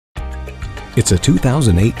It's a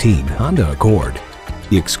 2018 Honda Accord.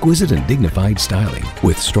 The exquisite and dignified styling,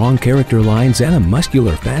 with strong character lines and a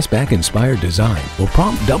muscular fastback-inspired design, will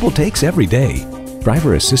prompt double takes every day.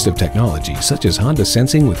 Driver assistive technology such as Honda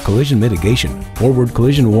Sensing with collision mitigation, forward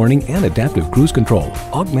collision warning, and adaptive cruise control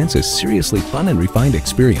augments a seriously fun and refined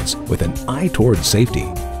experience with an eye towards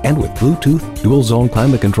safety. And with Bluetooth, dual-zone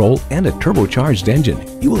climate control, and a turbocharged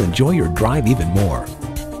engine, you will enjoy your drive even more.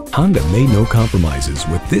 Honda made no compromises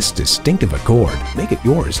with this distinctive Accord. Make it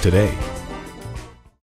yours today.